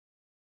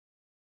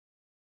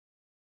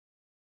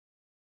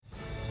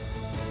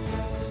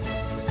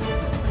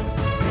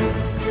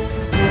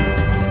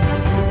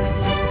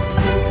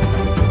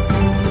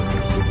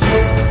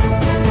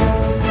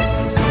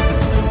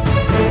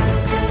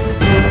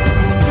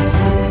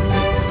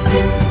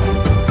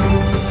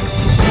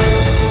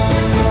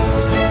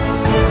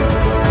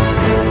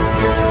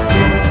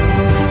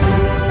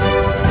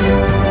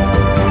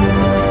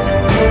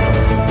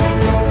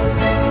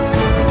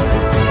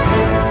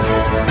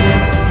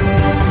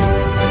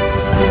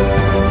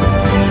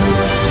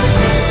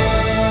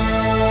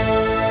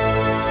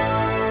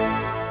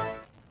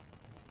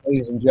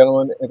and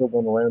gentlemen,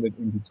 everyone around and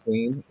in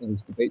between. It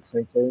is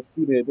DebateSensei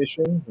CEDA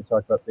edition. We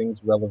talk about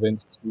things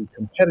relevant to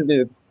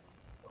competitive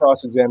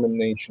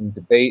cross-examination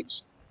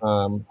debate.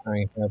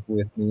 I have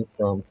with me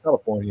from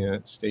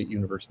California State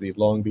University,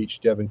 Long Beach,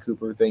 Devin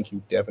Cooper. Thank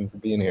you, Devin, for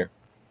being here.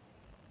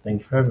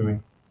 Thank you for having me.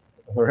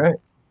 All right.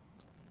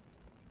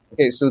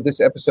 Okay, so this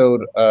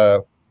episode,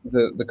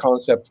 the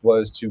concept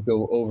was to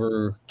go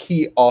over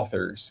key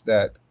authors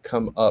that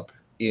come up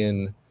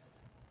in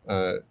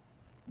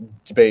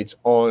debates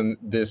on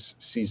this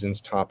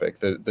season's topic,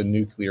 the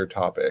nuclear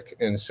topic.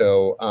 And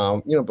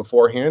so,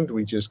 beforehand,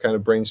 we just kind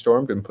of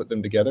brainstormed and put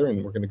them together,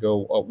 and we're going to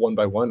go one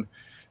by one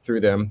through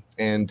them.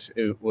 And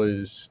it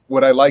was,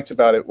 what I liked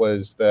about it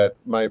was that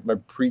my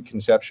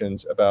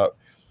preconceptions about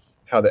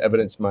how the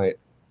evidence might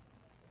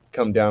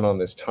come down on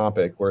this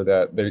topic were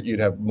that you'd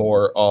have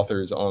more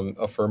authors on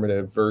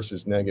affirmative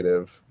versus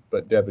negative.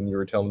 But Devin, you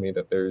were telling me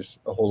that there's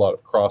a whole lot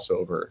of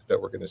crossover that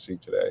we're going to see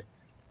today.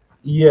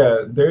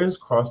 Yeah, there's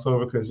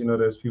crossover because,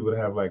 there's people that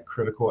have like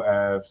critical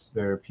AFs.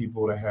 There are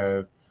people that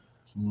have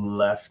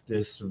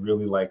leftist,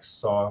 really like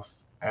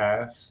soft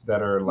AFs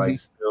that are like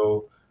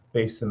still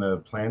based in a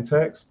plain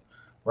text,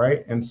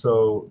 right? And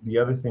so the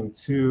other thing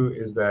too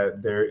is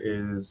that there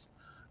is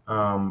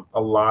a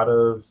lot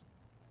of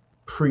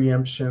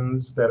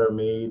preemptions that are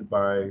made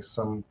by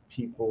some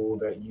people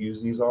that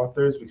use these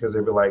authors because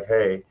they'd be like,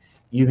 hey,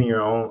 even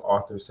your own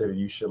author said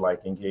you should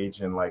like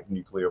engage in like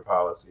nuclear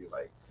policy,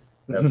 like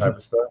that type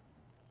of stuff.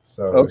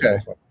 So okay.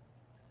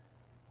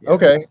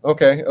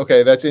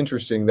 Okay. That's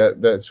interesting.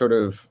 That sort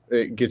of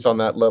it gets on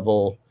that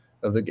level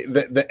of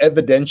the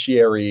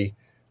evidentiary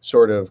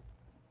sort of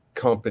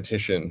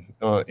competition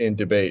in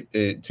debate.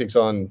 It takes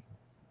on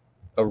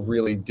a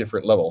really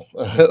different level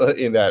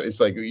in that it's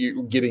like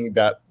you're getting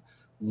that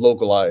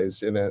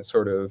localized in that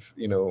sort of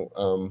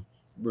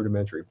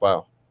rudimentary.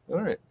 Wow.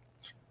 All right.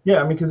 Yeah,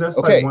 I mean, because that's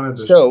okay, like one of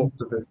the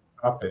strengths of this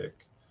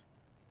topic.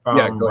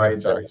 Yeah, go right?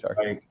 ahead. Sorry.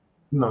 Like,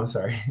 no,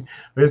 sorry,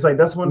 but it's like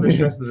that's one of the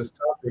strengths of this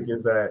topic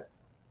is that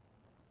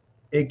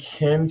it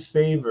can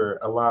favor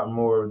a lot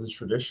more of the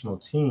traditional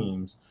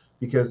teams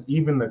because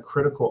even the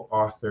critical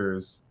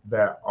authors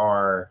that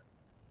are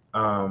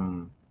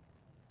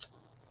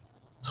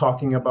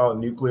talking about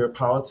nuclear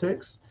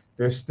politics,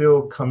 they're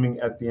still coming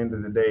at the end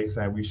of the day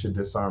saying we should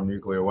disarm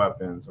nuclear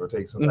weapons or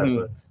take some type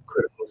of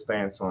critical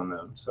stance on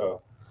them.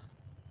 So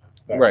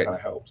that kind of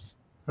helps.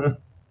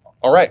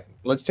 All right,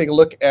 let's take a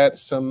look at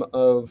some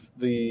of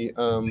the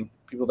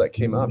people that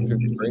came up through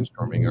the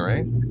brainstorming. All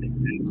right,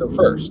 so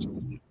first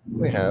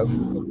we have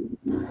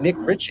Nick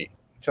Ritchie.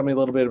 Tell me a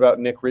little bit about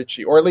Nick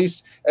Ritchie, or at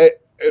least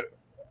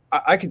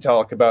I can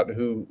talk about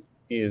who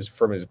he is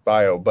from his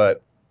bio,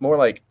 but more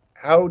like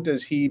how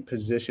does he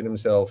position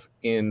himself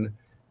in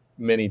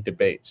many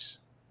debates?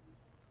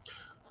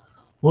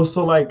 Well,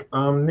 so like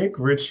Nick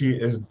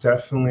Ritchie is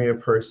definitely a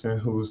person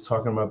who's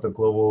talking about the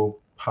global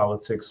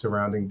politics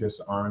surrounding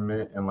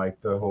disarmament and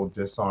like the whole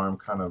disarm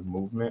kind of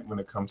movement when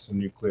it comes to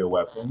nuclear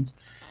weapons.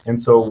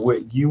 And so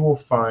what you will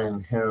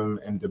find him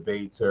in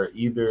debates are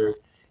either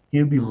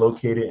he'll be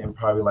located in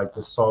probably like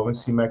the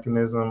solvency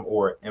mechanism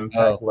or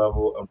impact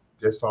level of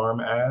disarm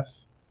AF.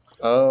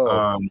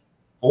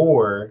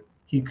 Or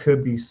he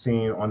could be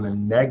seen on the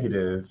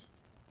negative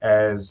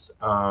as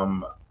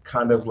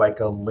kind of like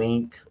a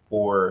link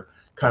or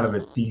kind of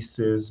a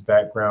thesis,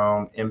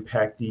 background,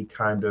 impacty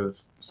kind of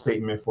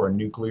statement for a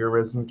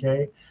nuclearism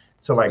K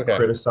to like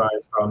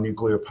criticize how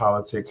nuclear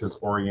politics is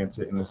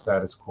oriented in the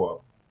status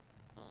quo.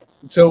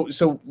 So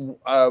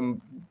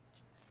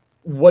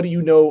what do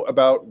you know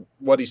about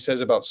what he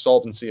says about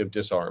solvency of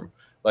disarm?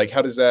 Like,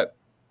 how does that?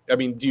 I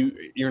mean,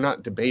 you're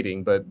not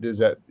debating, but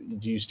do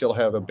you still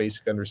have a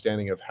basic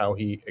understanding of how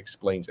he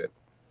explains it?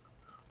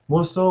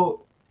 Well,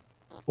 so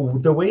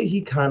the way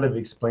he kind of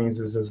explains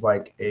this is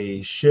like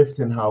a shift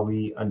in how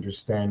we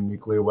understand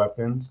nuclear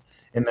weapons,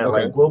 and that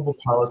like global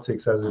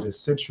politics as it is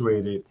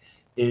situated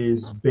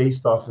is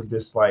based off of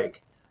this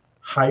like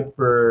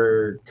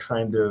hyper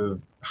kind of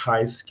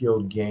high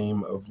skilled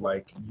game of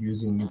like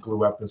using nuclear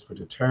weapons for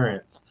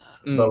deterrence.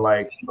 But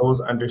like those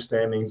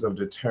understandings of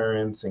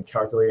deterrence and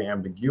calculated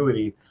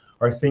ambiguity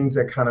are things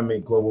that kind of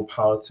make global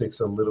politics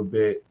a little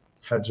bit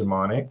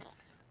hegemonic.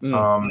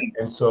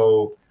 And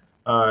so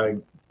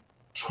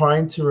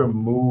trying to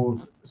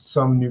remove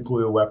some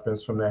nuclear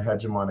weapons from their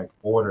hegemonic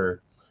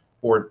order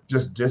or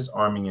just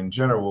disarming in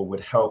general would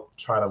help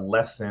try to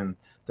lessen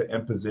the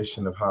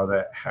imposition of how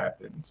that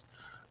happens.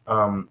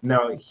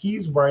 Now,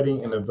 he's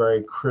writing in a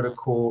very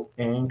critical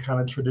and kind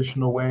of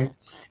traditional way.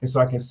 And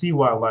so I can see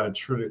why a lot of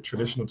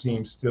traditional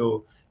teams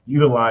still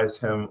utilize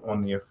him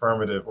on the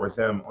affirmative or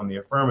them on the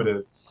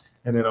affirmative,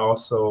 and then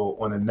also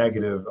on the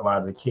negative, a lot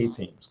of the K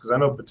teams. Because I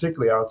know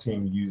particularly our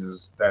team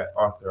uses that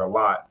author a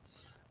lot.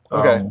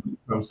 When it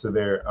comes to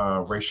their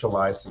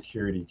racialized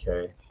security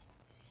K.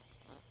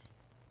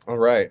 All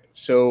right.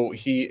 So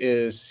he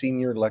is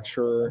senior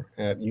lecturer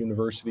at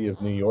University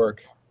of New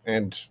York,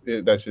 and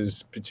that's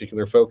his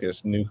particular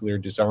focus: nuclear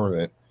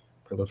disarmament,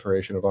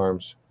 proliferation of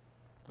arms.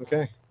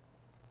 Okay.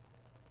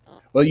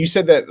 Well, you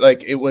said that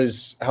like it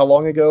was how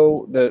long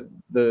ago that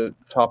the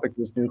topic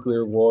was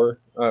nuclear war,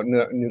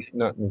 not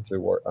nuclear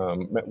war,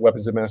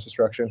 weapons of mass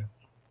destruction?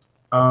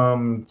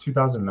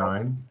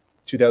 2009.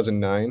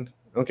 2009.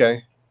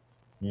 Okay.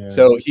 Yeah.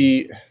 So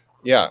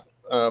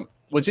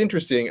what's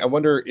interesting, I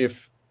wonder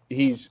if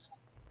he's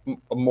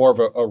more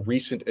of a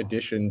recent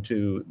addition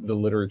to the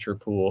literature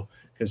pool,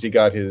 because he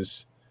got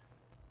his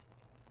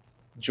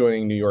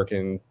joining New York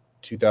in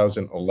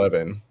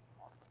 2011.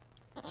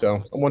 So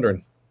I'm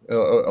wondering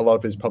a lot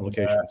of his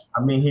publications.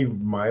 I mean, he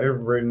might have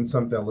written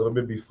something a little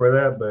bit before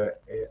that,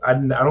 but I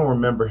don't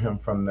remember him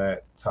from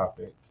that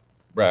topic.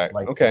 Right.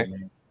 Like okay.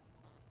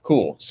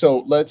 Cool. So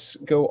let's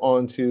go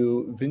on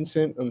to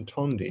Vincent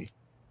Intondi.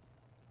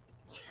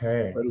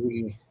 Okay. Where do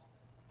we?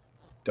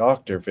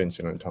 Dr.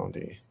 Vincent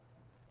Intondi.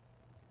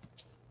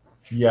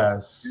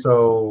 Yes.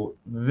 So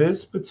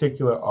this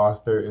particular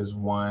author is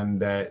one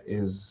that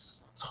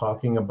is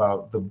talking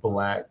about the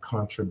Black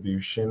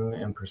contribution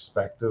and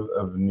perspective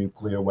of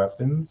nuclear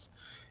weapons.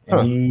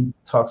 And he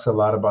talks a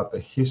lot about the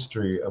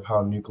history of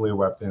how nuclear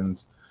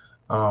weapons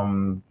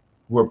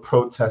were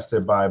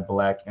protested by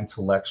Black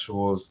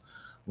intellectuals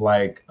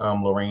like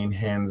Lorraine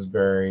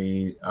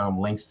Hansberry,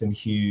 Langston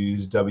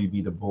Hughes,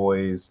 W.B. Du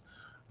Bois,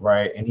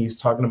 right? And he's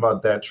talking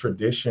about that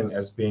tradition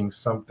as being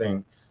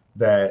something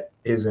that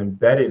is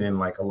embedded in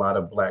like a lot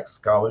of Black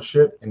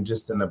scholarship and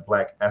just in the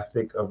Black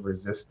ethic of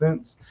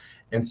resistance.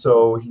 And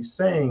so he's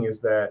saying is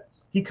that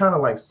he kind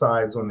of like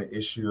sides on the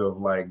issue of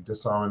like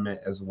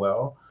disarmament as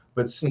well,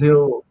 but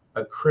still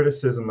a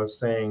criticism of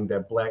saying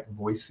that Black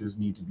voices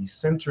need to be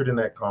centered in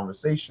that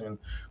conversation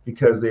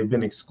because they've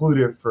been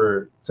excluded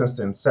since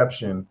the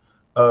inception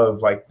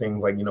of like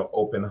things like,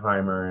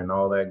 Oppenheimer and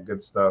all that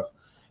good stuff.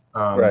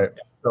 Right.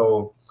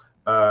 So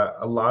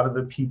a lot of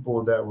the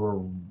people that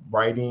were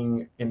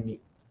writing in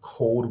the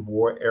Cold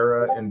War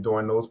era and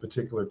during those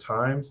particular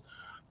times,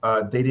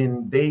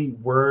 they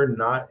were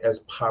not as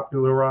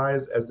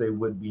popularized as they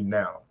would be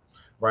now,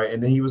 right?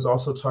 And then he was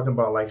also talking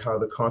about like how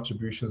the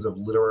contributions of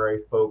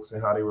literary folks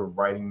and how they were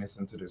writing this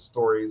into their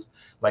stories,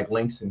 like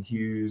Langston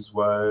Hughes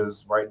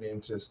was writing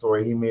into a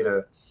story. He made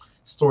a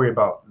story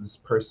about this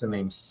person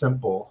named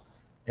Simple,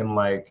 and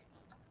like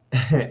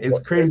it's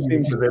crazy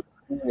because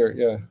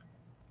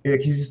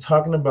he's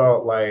talking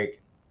about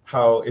like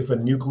how if a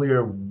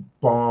nuclear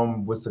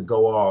bomb was to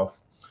go off,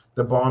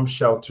 the bomb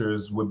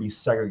shelters would be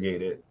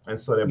segregated, and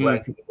so that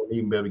Black people wouldn't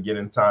even be able to get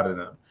inside of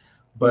them.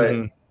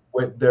 But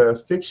what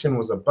the fiction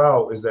was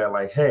about is that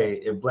like, hey,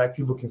 if Black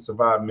people can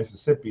survive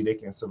Mississippi, they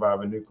can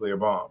survive a nuclear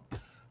bomb,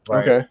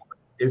 right? Okay.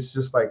 It's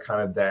just like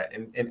kind of that,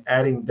 and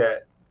adding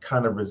that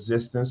kind of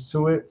resistance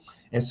to it,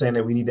 and saying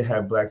that we need to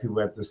have Black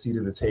people at the seat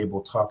of the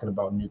table talking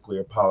about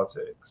nuclear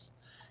politics.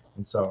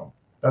 And so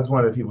that's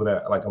one of the people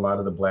that like a lot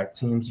of the Black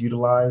teams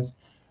utilize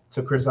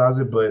to criticize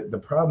it. But the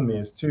problem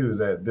is too is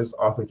that this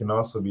author can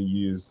also be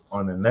used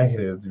on the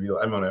negative to be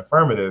like, on the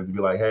affirmative to be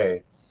like,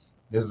 hey,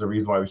 this is the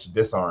reason why we should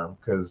disarm,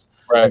 because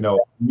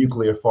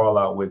nuclear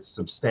fallout would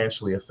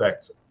substantially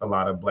affect a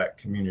lot of Black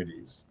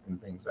communities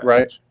and things like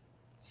that.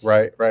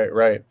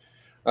 Right.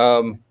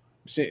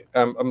 See,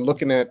 I'm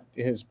looking at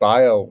his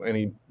bio, and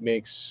he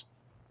makes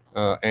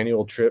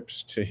annual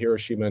trips to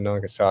Hiroshima and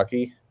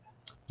Nagasaki.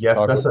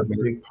 Yes, that's a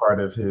big part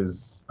of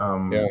his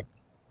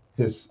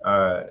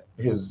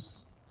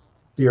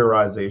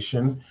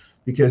theorization,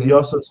 because he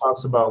also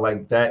talks about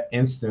like that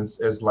instance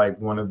as like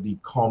one of the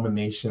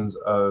culminations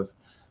of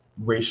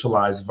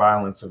racialized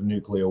violence of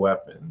nuclear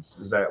weapons.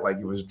 Is that like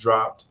it was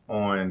dropped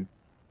on,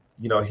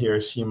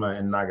 Hiroshima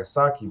and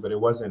Nagasaki, but it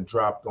wasn't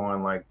dropped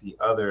on like the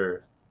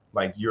other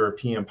like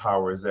European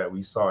powers that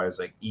we saw as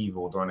like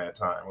evil during that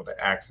time, or the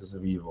axis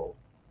of evil.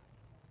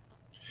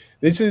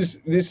 This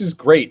is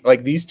great.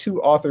 Like these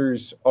two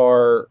authors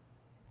are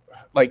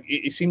like,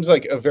 it seems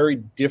like a very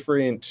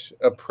different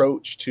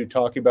approach to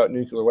talking about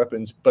nuclear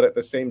weapons, but at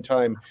the same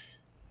time,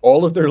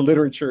 all of their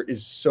literature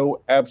is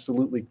so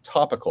absolutely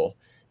topical.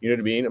 You know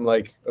what I mean? I'm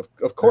like,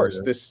 of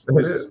course, this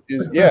is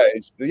right.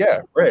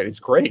 It's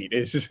great.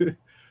 It's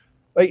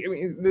like, I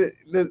mean,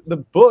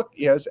 the book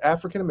has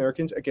African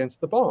Americans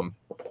against the bomb.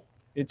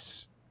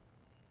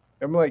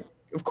 I'm like,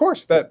 of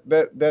course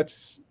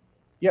that's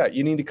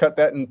you need to cut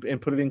that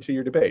and put it into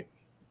your debate.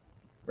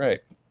 Right.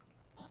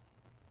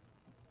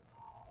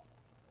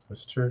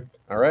 That's true.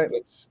 All right,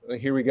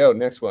 here we go.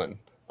 Next one.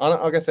 Anna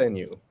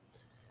Agathangelou.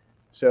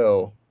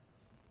 So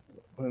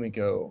let me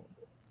go.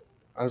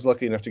 I was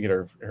lucky enough to get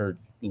her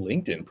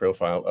LinkedIn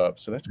profile up,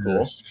 so that's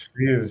cool.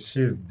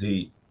 She's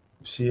deep.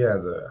 She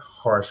has a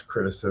harsh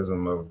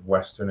criticism of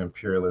Western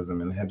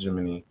imperialism and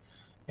hegemony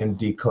and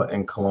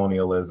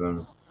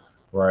colonialism,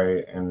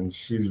 right? And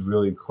she's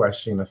really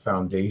questioning the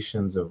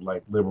foundations of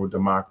like liberal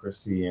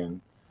democracy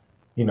and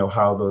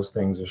how those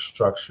things are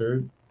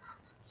structured.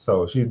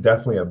 So she's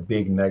definitely a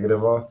big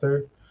negative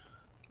author.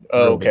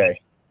 Okay.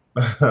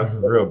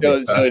 Real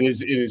big. So it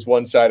is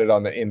one-sided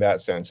in that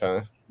sense,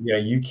 huh? Yeah,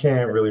 you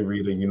can't really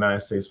read a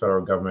United States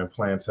federal government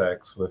plan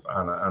text with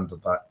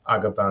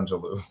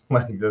Agathangelou.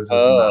 Like this is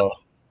not.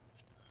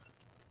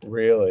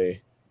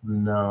 Really?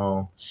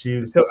 No,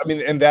 she's. So, I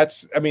mean, and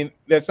that's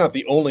not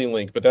the only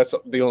link, but that's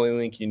the only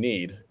link you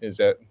need. Is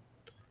that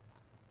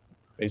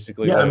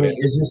basically Yeah, what I it mean,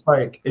 is?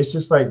 it's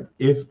just like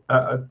if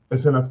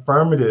an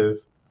affirmative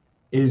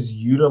is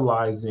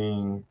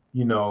utilizing,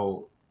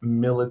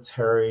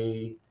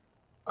 military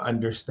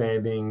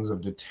understandings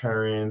of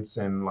deterrence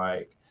and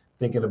like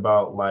thinking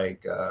about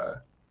like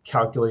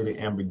calculated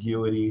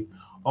ambiguity,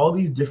 all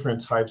these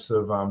different types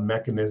of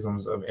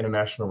mechanisms of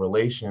international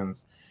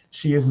relations.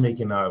 She is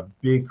making a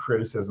big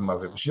criticism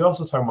of it, but she's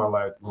also talking about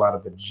like a lot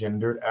of the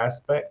gendered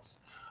aspects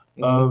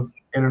Mm-hmm. of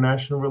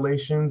international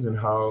relations and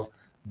how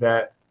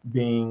that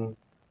being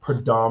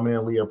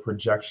predominantly a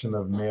projection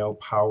of male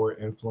power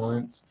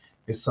influence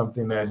is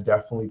something that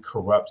definitely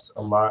corrupts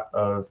a lot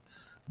of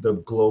the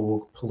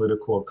global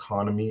political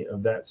economy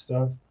of that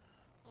stuff.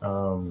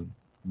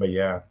 But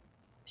yeah,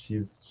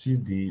 she's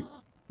deep.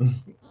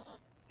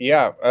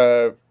 Yeah,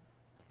 her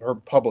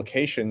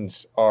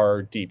publications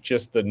are deep.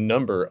 Just the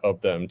number of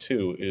them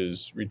too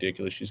is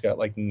ridiculous. She's got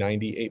like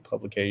 98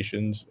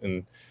 publications,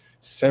 and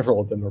several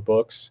of them are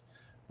books.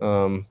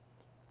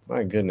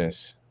 My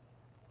goodness.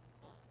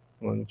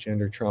 On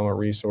gender trauma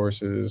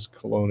resources,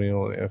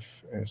 colonial and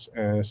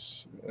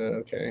FSS.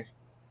 Okay.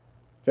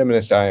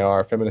 Feminist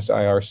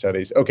IR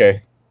studies.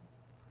 Okay.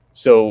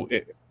 So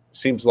it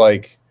seems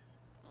like,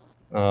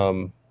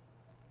 man,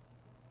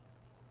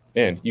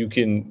 you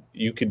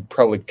could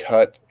probably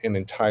cut an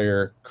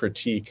entire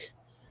critique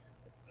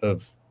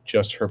of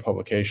just her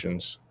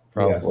publications, Yes,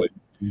 probably.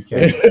 you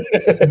can.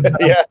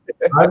 Yeah.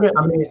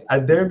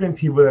 There have been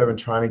people that have been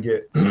trying to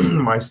get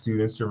my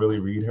students to really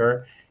read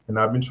her, and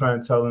I've been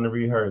trying to tell them to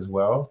read her as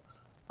well.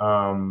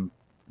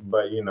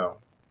 But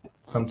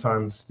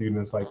sometimes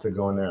students like to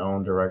go in their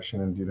own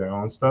direction and do their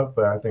own stuff.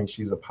 But I think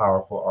she's a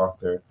powerful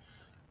author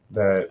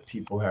that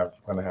people have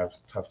going to have a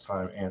tough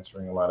time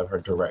answering a lot of her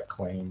direct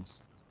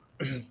claims.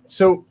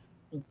 So,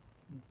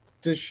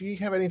 does she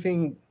have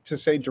anything to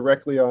say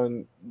directly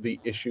on the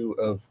issue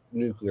of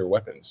nuclear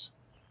weapons?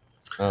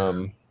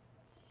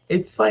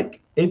 It's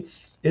like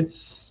it's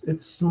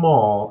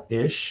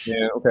small-ish,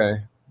 Yeah.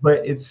 Okay.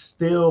 but it's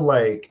still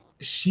like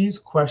she's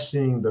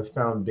questioning the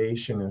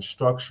foundation and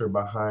structure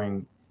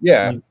behind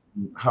Yeah. even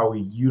how we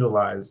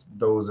utilize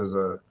those as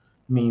a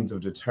means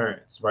of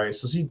deterrence, right?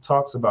 So she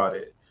talks about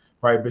it,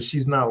 right? But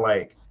she's not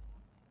like,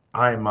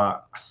 I'm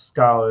a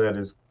scholar that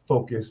is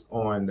focused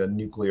on the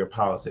nuclear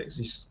politics.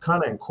 She's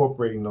kind of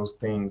incorporating those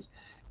things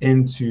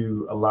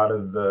into a lot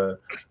of the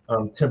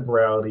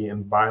temporality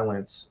and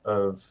violence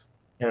of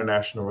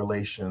international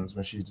relations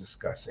when she's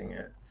discussing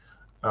it.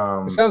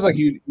 It sounds like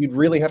you'd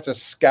really have to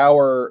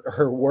scour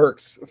her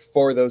works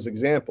for those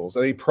examples.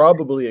 They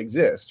probably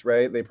exist,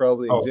 right? They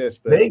probably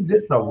exist, but they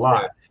exist a yeah,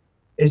 lot.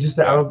 It's just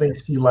that I yeah, don't think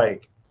she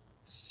like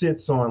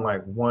sits on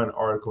like one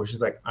article.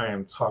 She's like, I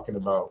am talking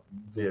about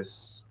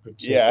this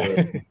yeah,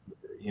 particular,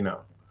 you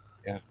know.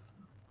 yeah.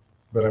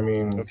 But I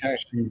mean, Okay.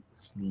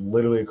 she's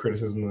literally a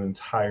criticism of the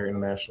entire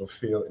international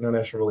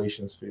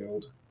relations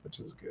field,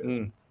 which is good.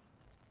 Mm,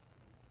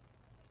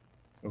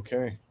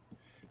 okay.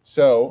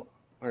 So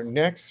our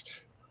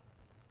next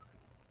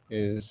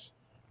is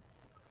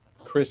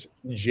Chris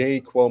J.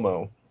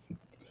 Cuomo,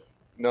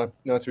 not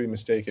to be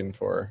mistaken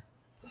for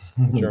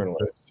a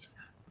journalist.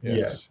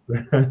 Yes.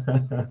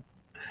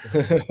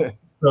 Yes.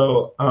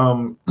 So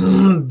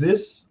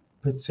this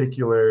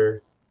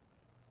particular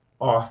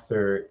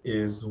author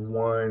is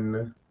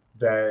one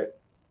that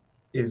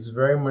is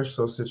very much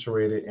so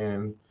situated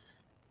in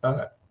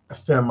uh,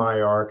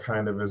 FemIR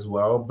kind of as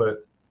well,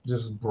 but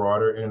just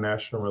broader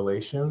international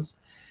relations.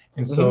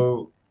 And Hmm.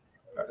 so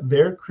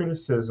their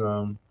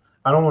criticism,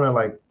 I don't want to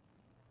like,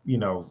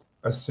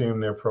 assume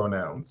their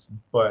pronouns,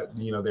 but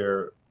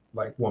they're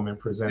like woman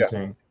Yeah.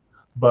 presenting.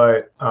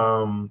 But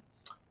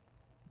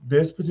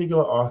this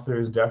particular author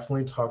is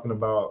definitely talking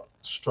about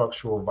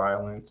structural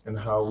violence and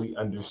how we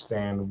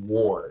understand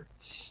war,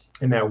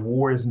 and that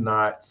war is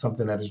not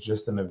something that is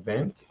just an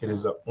event. It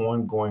is an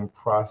ongoing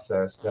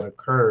process that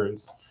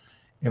occurs.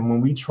 And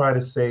when we try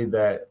to say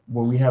that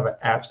when we have an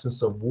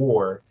absence of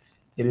war,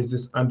 it is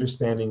this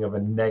understanding of a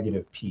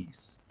negative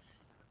peace,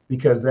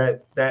 because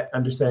that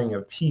understanding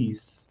of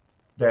peace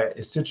that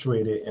is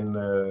situated in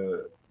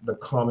the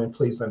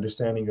commonplace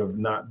understanding of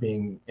not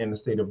being in a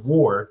state of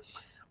war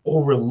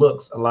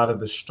overlooks a lot of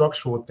the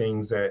structural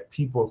things that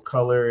people of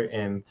color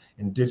and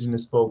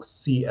indigenous folks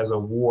see as a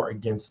war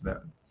against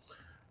them,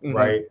 Hmm.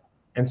 right?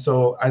 And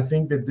so I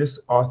think that this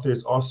author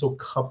is also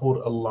coupled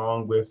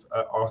along with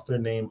an author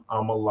named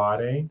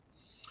Amalade,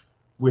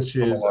 which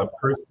I'm a is lot. a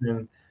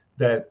person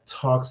that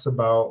talks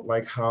about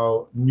like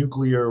how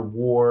nuclear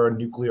war,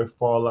 nuclear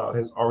fallout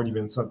has already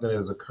been something that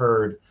has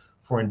occurred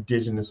for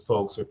indigenous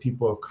folks or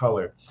people of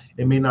color.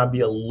 It may not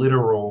be a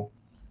literal,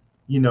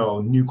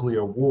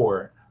 nuclear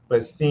war,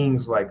 but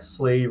things like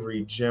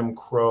slavery, Jim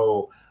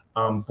Crow,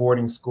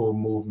 boarding school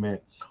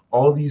movement,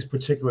 all these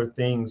particular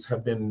things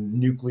have been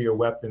nuclear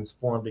weapons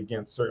formed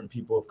against certain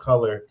people of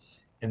color.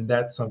 And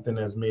that's something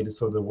that's made it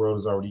so the world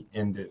has already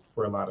ended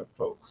for a lot of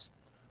folks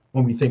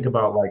when we think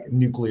about like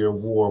nuclear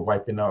war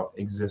wiping out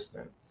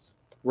existence.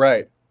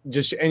 Right.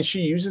 Just and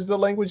she uses the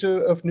language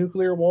of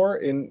nuclear war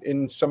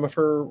in some of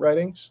her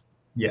writings.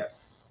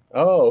 Yes.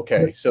 Oh,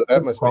 okay. So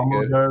that must be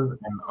Cuomo good. does,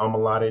 and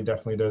Amalade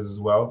definitely does as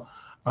well.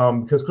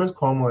 Because Chris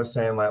Cuomo is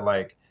saying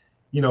like,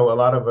 you know, a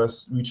lot of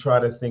us, we try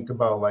to think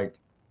about like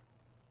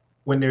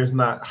when there's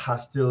not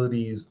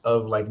hostilities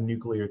of like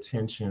nuclear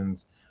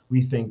tensions,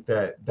 we think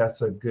that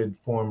that's a good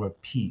form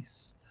of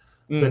peace.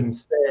 But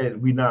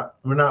instead, we're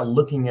not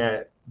looking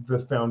at the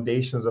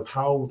foundations of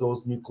how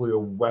those nuclear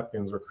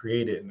weapons were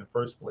created in the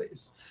first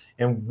place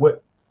and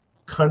what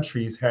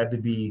countries had to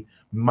be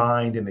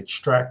mined and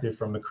extracted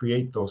from to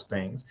create those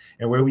things,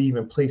 and where we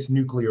even place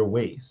nuclear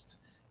waste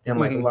in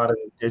like a lot of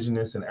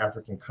indigenous and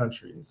African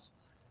countries.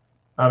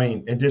 I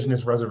mean,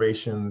 indigenous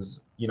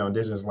reservations, you know,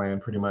 indigenous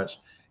land pretty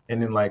much,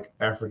 and in like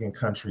African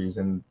countries,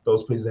 and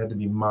those places had to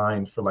be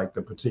mined for like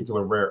the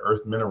particular rare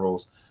earth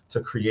minerals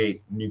to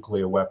create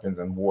nuclear weapons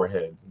and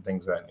warheads and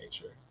things of that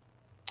nature.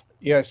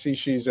 Yeah, see,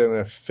 she's an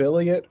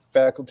affiliate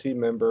faculty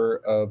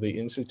member of the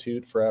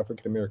Institute for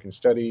African American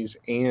Studies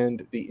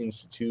and the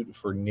Institute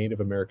for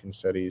Native American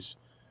Studies,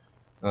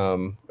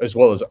 as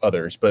well as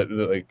others. But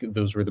like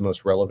those were the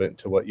most relevant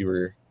to what you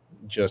were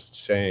just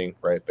saying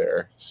right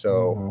there.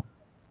 So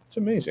it's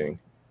amazing.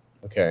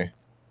 Okay,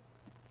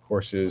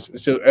 courses.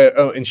 So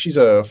oh, and she's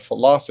a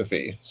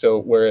philosophy. So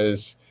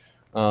whereas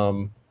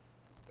Agathangelou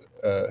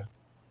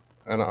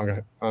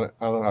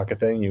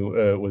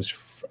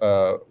was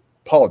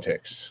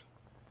politics.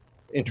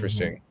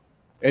 Interesting.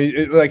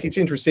 Like it's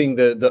interesting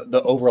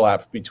the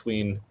overlap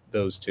between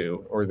those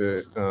two, or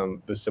the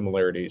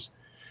similarities,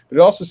 but it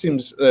also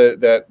seems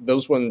that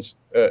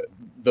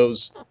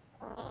those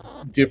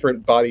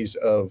different bodies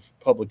of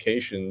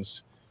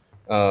publications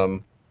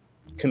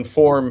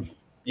conform.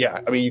 Yeah,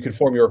 I mean, you can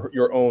form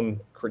your own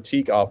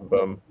critique off of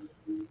them,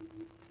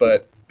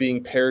 but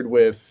being paired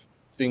with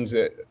things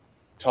that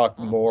talk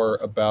more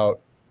about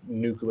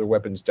nuclear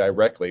weapons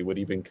directly would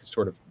even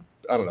sort of,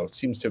 I don't know, it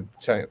seems to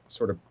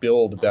sort of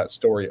build that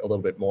story a little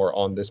bit more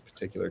on this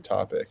particular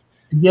topic.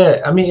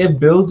 Yeah, I mean, it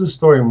builds the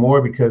story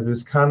more because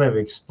it's kind of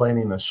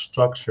explaining a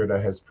structure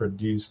that has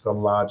produced the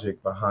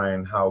logic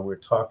behind how we're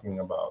talking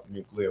about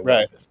nuclear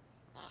Right. weapons.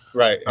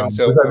 Right. And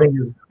so Which I think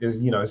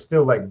is, you know, it's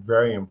still like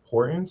very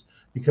important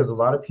because a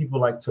lot of people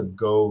like to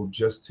go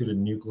just to the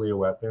nuclear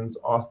weapons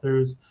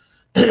authors,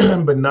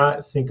 but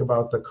not think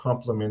about the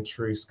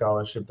complementary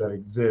scholarship that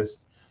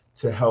exists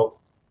to help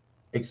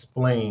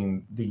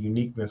explain the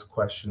uniqueness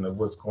question of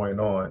what's going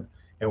on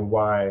and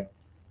why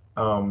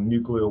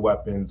nuclear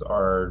weapons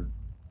are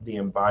the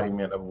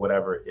embodiment of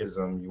whatever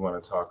ism you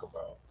want to talk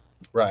about.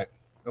 right.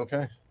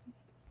 Okay.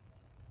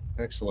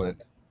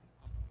 Excellent.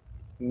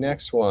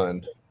 Next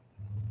one.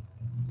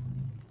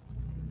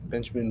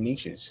 Benjamin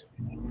Meiches.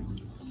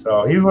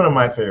 So he's one of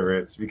my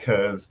favorites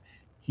because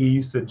he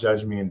used to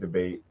judge me in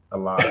debate a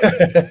lot.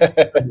 He's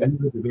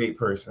a debate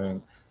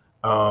person.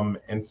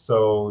 And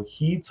so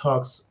he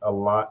talks a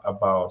lot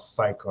about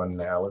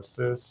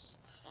psychoanalysis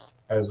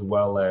as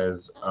well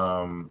as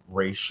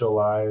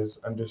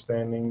racialized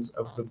understandings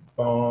of the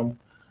bomb.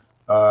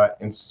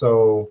 And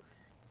so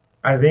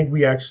I think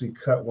we actually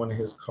cut one of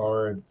his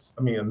cards.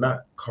 I mean,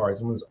 not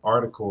cards, one of his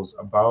articles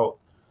about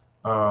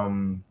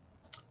um,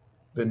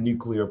 the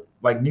nuclear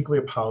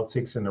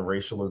politics and the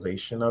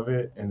racialization of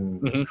it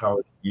and how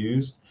it's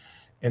used.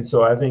 And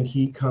so I think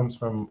he comes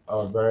from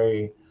a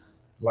very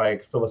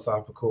like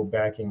philosophical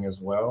backing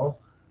as well.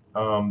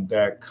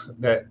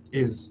 That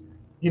is,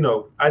 you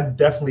know, I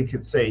definitely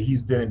could say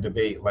he's been in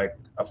debate like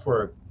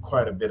for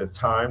quite a bit of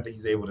time. That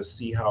he's able to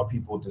see how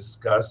people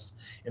discuss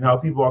and how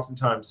people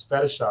oftentimes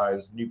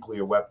fetishize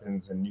nuclear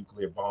weapons and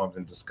nuclear bombs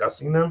and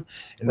discussing them,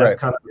 and that's Right.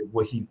 kind of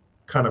what he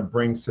kind of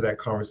brings to that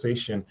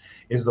conversation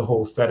is the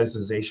whole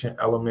fetishization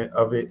element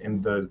of it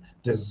and the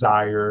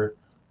desire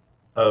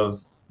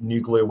of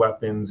nuclear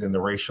weapons and the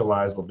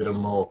racialized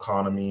libidinal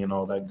economy and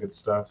all that good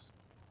stuff.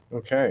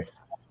 Okay.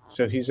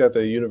 So he's at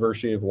the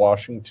University of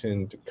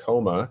Washington,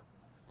 Tacoma.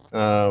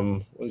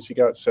 What has he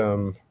got?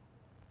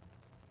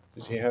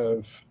 Does he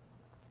have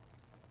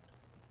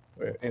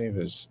any of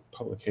his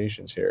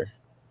publications here?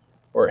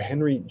 Or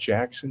Henry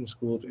Jackson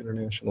School of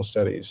International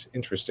Studies.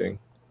 Interesting.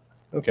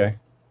 Okay.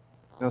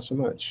 Not so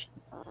much.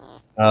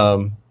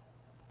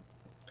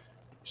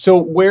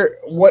 So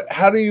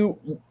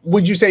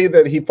would you say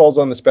that he falls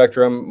on the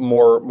spectrum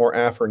more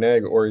af or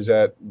neg, or is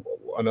that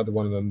another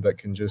one of them that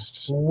can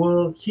just?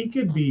 Well, he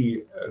could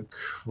be a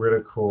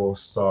critical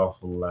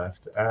soft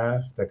left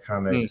af that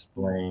kind of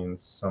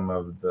explains some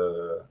of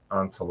the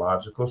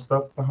ontological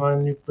stuff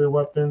behind nuclear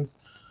weapons.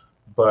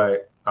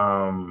 But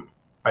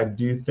I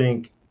do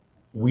think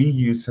we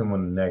use him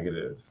on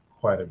negative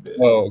quite a bit.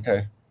 Oh,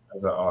 okay.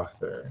 As an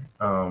author,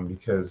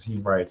 because he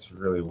writes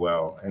really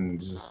well and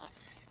just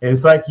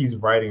it's like he's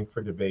writing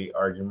for debate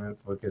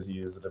arguments because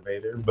he is a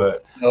debater.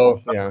 But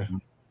yeah,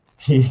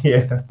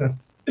 yeah,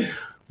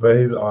 but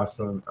he's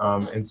awesome.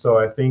 And so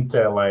I think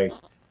that like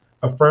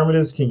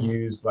affirmatives can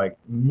use like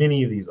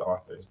many of these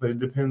authors, but it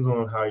depends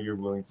on how you're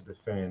willing to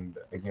defend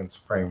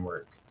against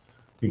framework.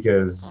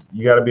 because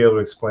you got to be able to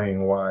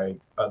explain why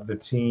the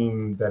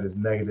team that is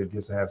negative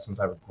gets to have some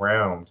type of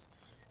ground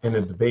in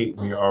a debate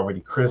when you're already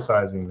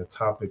criticizing the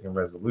topic and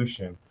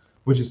resolution,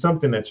 which is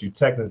something that you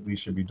technically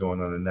should be doing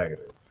on a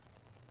negative.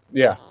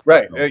 Yeah,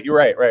 right. You're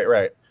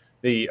right.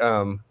 The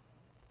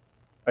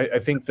I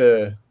think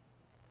the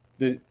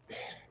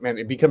man,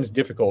 it becomes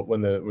difficult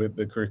when with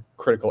the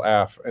critical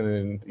af, and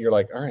then you're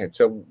like, all right,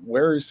 so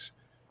where's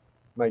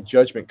my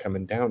judgment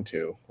coming down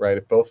to, right?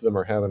 If both of them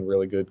are having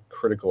really good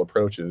critical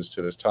approaches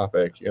to this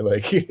topic, you're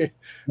like,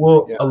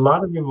 well, yeah. A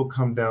lot of it will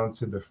come down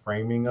to the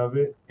framing of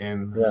it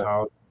and Yeah.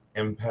 how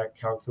impact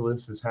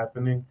calculus is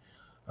happening.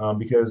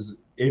 Because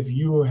if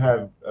you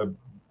have a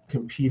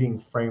competing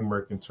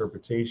framework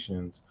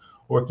interpretations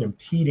or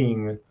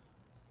competing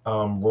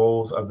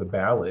roles of the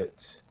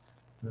ballot,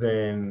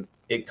 then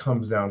it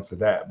comes down to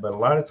that. But a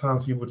lot of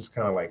times people just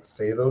kind of like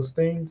say those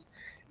things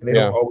and they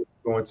don't always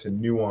go into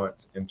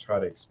nuance and try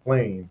to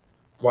explain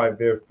why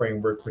their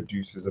framework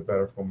produces a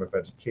better form of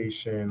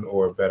education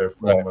or a better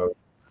form of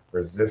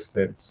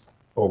resistance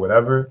or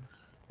whatever.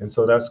 And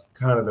so that's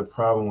kind of the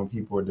problem when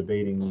people are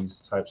debating these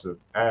types of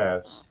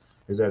AFs,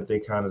 is that they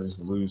kind of just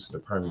lose the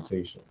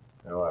permutation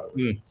in a lot of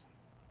ways.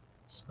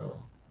 So,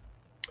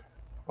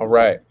 all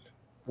right,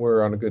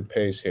 we're on a good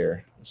pace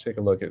here. Let's take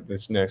a look at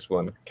this next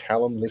one.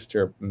 Callum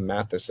Lister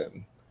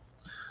Matheson.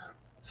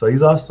 So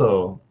he's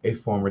also a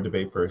former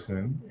debate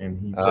person, and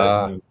he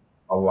judged me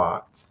a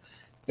lot.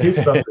 His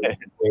stuff is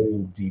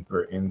way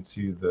deeper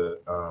into the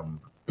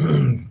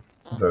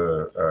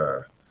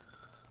the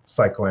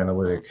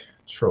psychoanalytic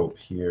trope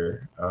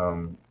here,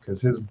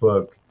 because his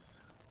book,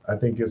 I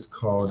think it's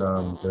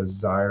called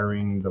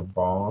Desiring the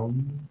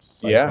Bomb,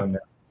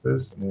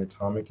 Psychoanalysis in the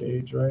Atomic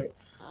Age, right?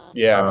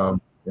 Yeah.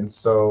 And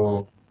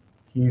so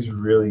he's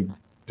really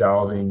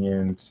delving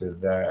into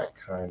that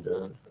kind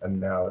of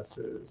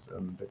analysis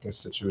and the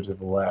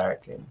constitutive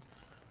lack. And,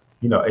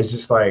 it's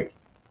just like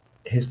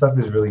his stuff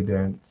is really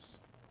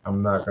dense.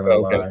 I'm not going to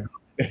lie.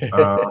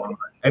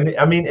 And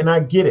I mean, and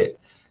I get it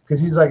because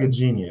he's like a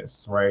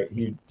genius, right?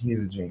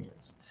 He's a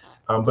genius.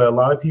 But a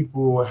lot of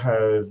people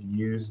have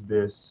used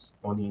this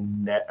on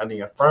the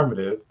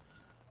affirmative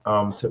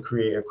to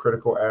create a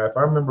critical AF.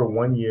 I remember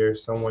one year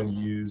someone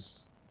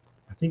used,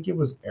 I think it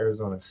was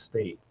Arizona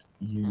State,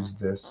 used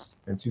this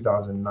in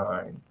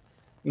 2009.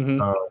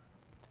 I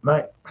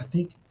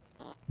think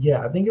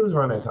it was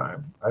around that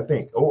time. I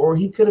think, or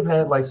he could have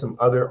had like some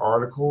other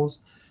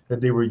articles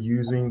that they were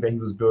using that he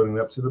was building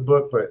up to the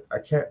book, but I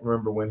can't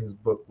remember when his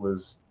book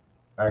was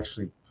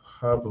actually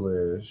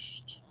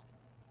published.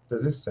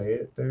 Does it say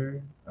it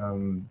there?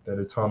 That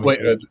Atomic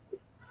Age?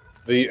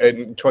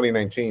 In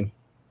 2019.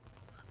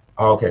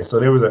 Oh, okay, so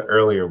there was an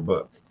earlier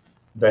book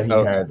that he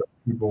had that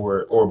people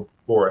were, or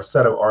a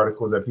set of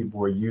articles that people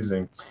were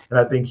using, and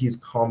I think he's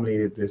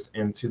culminated this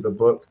into the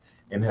book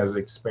and has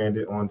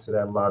expanded onto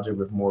that logic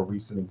with more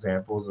recent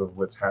examples of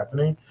what's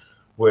happening,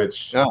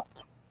 which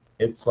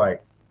it's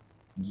like,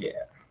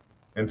 yeah,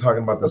 and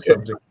talking about the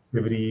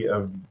subjectivity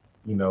of,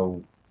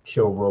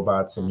 kill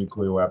robots and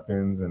nuclear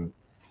weapons, and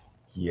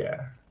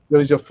yeah. So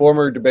he's a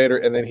former debater,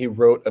 and then he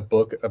wrote a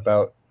book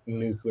about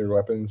nuclear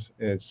weapons.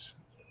 It's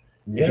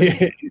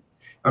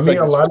I mean,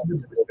 a lot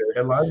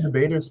of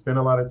debaters spend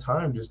a lot of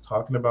time just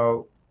talking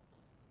about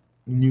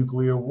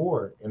nuclear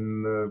war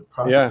and the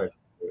prospect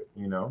of it,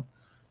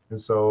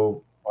 and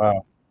so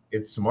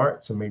it's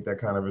smart to make that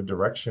kind of a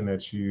direction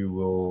that you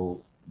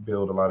will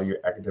build a lot of your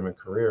academic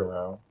career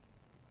around.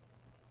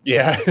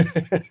 Yeah.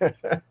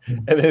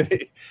 And then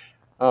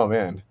oh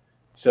man,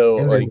 so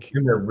and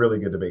they're really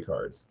good debate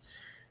cards.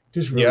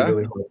 Just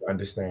really hard to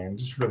understand.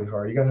 Just really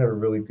hard. You gotta have a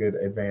really good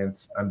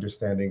advanced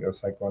understanding of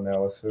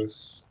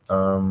psychoanalysis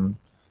from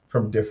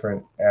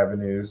different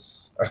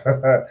avenues,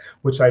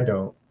 which I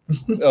don't.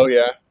 Oh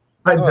yeah,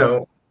 I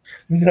don't.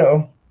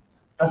 No.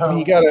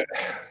 You gotta.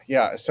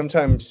 Yeah,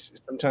 sometimes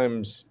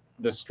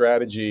the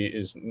strategy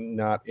is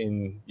not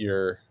in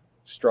your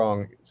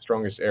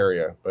strongest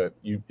area, but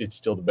it's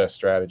still the best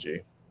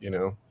strategy,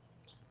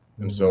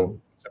 and so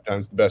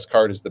sometimes the best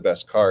card is the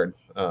best card,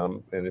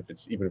 and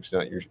even if it's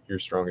not your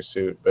strongest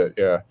suit. But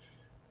yeah,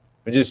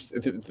 I just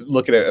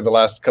looking at the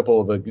last couple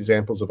of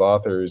examples of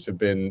authors have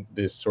been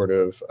this sort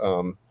of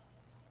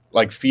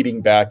like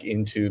feeding back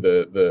into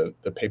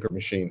the paper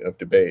machine of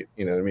debate.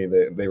 You know what I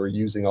mean? They were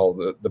using all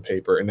the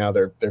paper, and now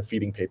they're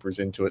feeding papers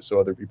into it so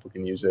other people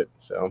can use it.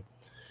 So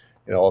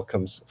it all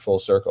comes full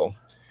circle.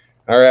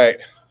 All right.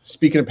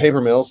 Speaking of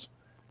paper mills,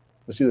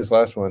 let's see this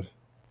last one.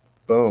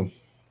 Boom.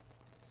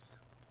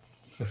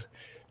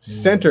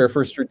 Center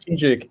for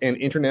Strategic and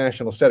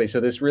International Studies.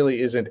 So this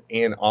really isn't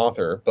an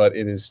author, but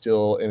it is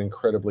still an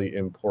incredibly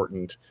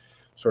important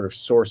sort of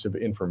source of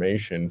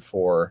information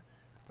for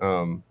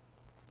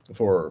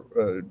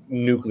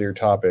nuclear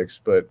topics,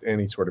 but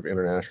any sort of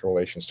international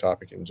relations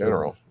topic in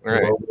general. All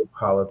right. Global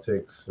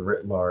politics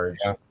writ large.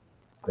 Yeah.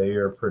 They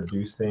are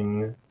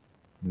producing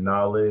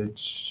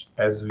knowledge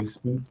as we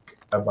speak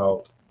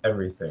about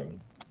everything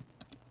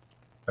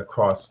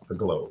across the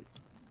globe.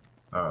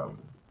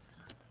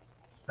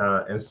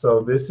 And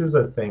so this is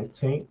a think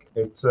tank.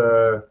 It's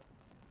a,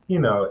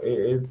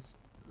 it's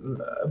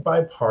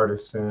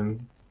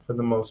bipartisan for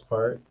the most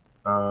part.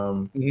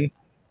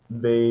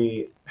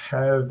 They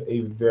have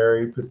a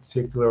very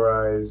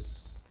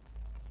particularized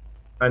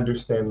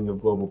understanding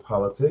of global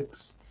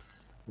politics,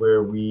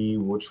 where we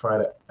will try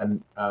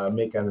to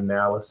make an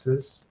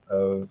analysis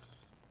of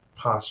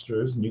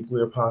postures,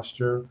 nuclear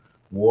posture,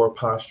 war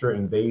posture,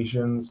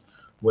 invasions,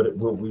 what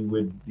we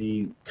would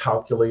be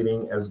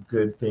calculating as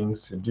good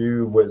things to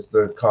do, what's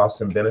the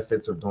costs and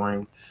benefits of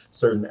doing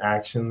certain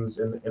actions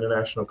in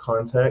international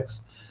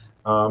context.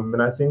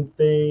 And I think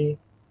they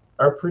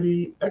are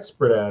pretty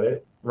expert at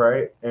it,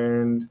 right?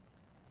 And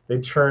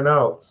they churn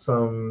out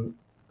some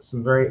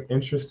very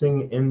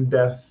interesting,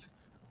 in-depth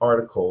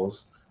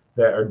articles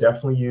that are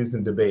definitely used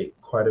in debate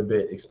quite a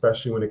bit,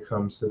 especially when it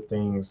comes to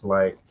things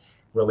like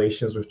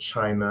relations with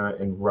China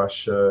and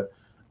Russia,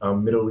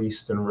 Middle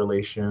Eastern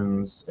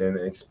relations, and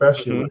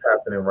especially what's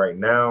happening right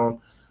now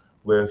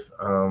with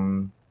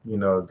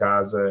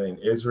Gaza and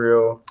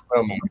Israel.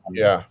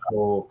 Yeah.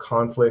 Whole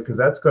conflict, because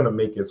that's going to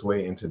make its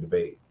way into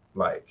debate,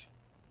 like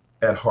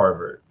at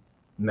Harvard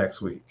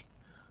next week.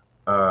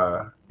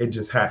 It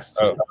just has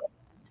to,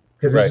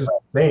 because it's just a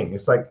thing.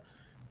 It's like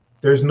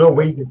there's no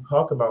way you can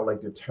talk about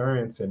like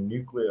deterrence and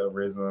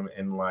nuclearism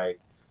and like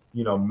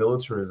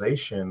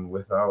militarization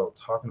without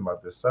talking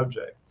about this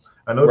subject.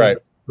 I know there's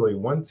really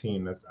one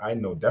team that's I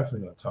know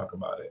definitely going to talk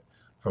about it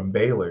from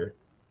Baylor,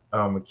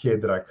 a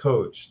kid that I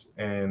coached,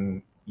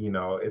 and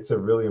it's a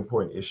really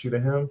important issue to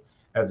him,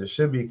 as it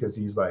should be, because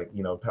he's like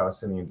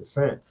Palestinian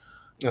descent.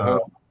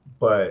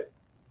 But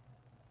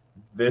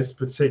this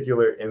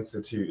particular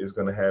institute is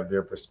going to have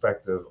their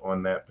perspective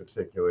on that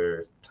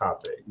particular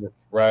topic.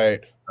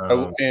 Right.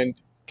 And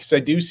because I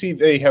do see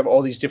they have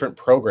all these different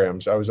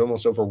programs. I was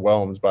almost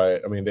overwhelmed by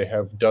it. I mean, they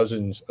have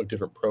dozens of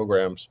different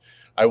programs.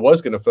 I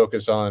was going to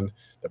focus on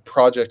the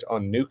project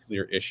on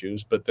nuclear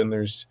issues, but then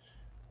there's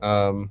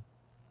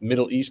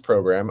Middle East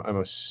program. I'm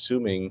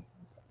assuming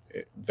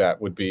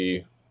that would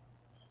be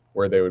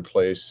where they would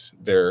place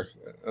their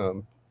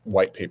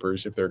white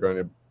papers if they're going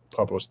to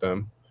publish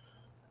them.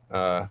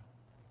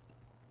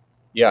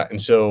 Yeah,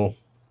 and so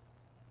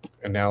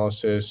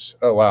analysis.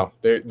 Oh wow,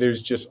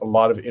 there's just a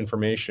lot of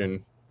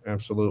information.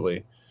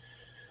 Absolutely.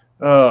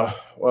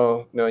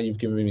 Well, now you've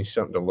given me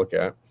something to look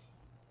at.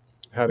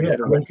 How to get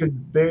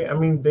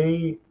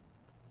it.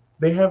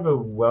 They have a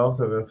wealth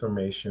of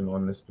information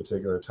on this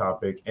particular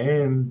topic,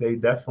 and they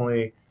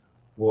definitely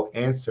will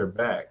answer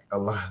back a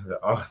lot of the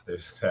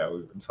authors that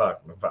we've been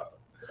talking about.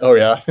 Oh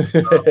yeah.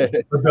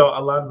 But no, a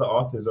lot of the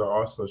authors are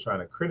also trying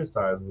to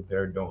criticize what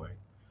they're doing.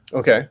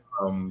 Okay.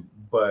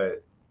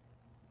 But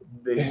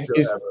they still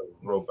have a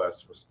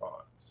robust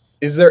response.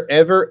 Is there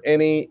ever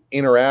any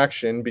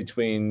interaction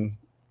between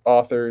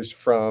authors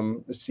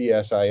from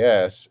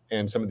CSIS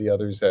and some of the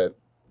others that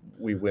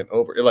we went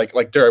over,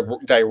 like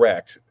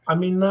direct? I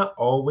mean, not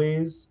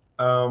always,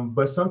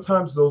 but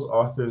sometimes those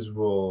authors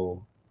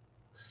will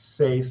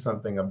say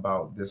something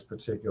about this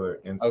particular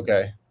instance.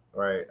 Okay.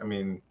 Right. I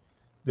mean,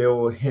 they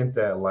will hint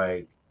at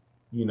like,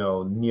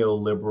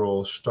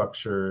 neoliberal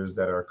structures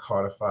that are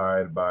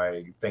codified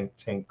by think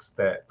tanks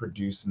that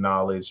produce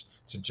knowledge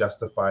to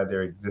justify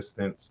their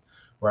existence,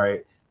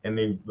 right? And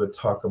they would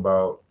talk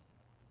about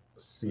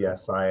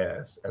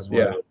CSIS as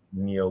one of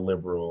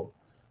neoliberal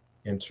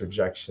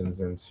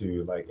interjections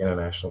into like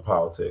international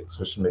politics,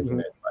 which is making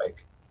it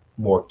like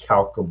more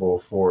calculable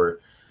for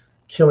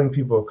killing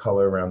people of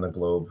color around the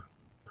globe,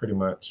 pretty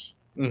much.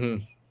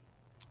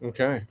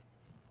 Okay.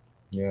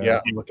 Yeah,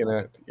 I'm looking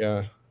at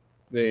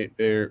they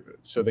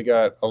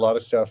got a lot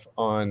of stuff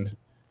on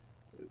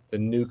the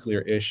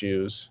nuclear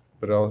issues,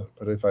 but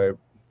if I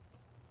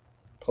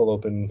pull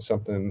open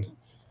something,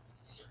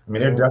 I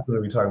mean, they're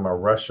definitely talking about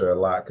Russia a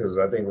lot, because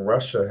I think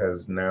Russia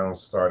has now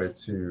started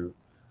to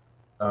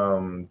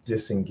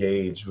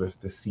disengage with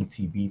the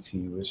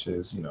CTBT, which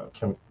is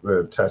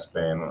the test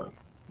ban on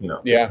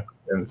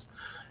weapons.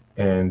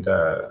 And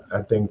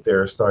I think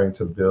they're starting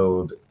to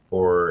build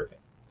or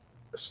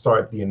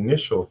start the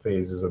initial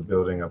phases of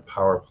building a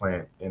power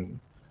plant in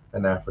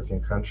an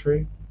African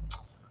country.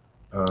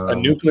 A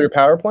nuclear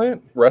power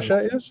plant?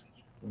 Russia is?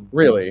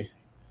 Really?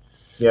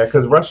 Yeah,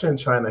 because Russia and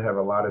China have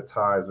a lot of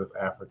ties with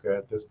Africa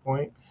at this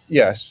point.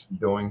 Yes.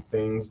 Doing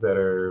things that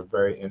are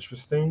very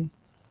interesting.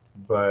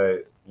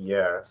 But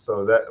yeah,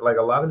 so that like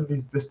a lot of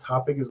this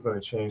topic is going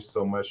to change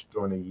so much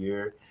during the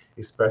year,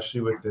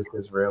 especially with this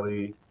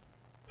Israeli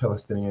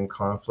Palestinian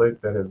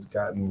conflict that has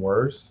gotten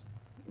worse.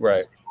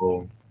 Right.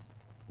 So,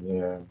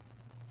 yeah.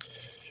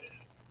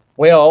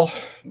 Well,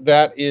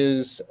 that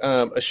is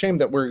a shame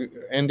that we're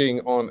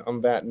ending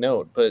on that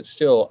note, but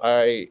still,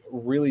 I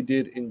really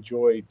did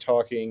enjoy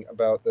talking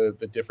about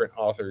the different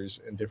authors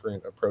and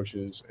different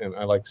approaches, and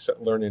I like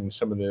learning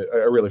some of the.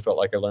 I really felt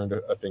like I learned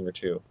a thing or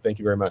two. Thank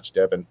you very much,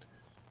 Devin.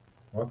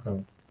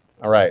 Welcome.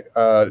 All right.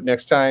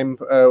 Next time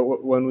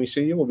when we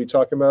see you, we'll be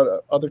talking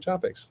about other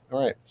topics.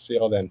 All right. See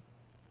y'all then.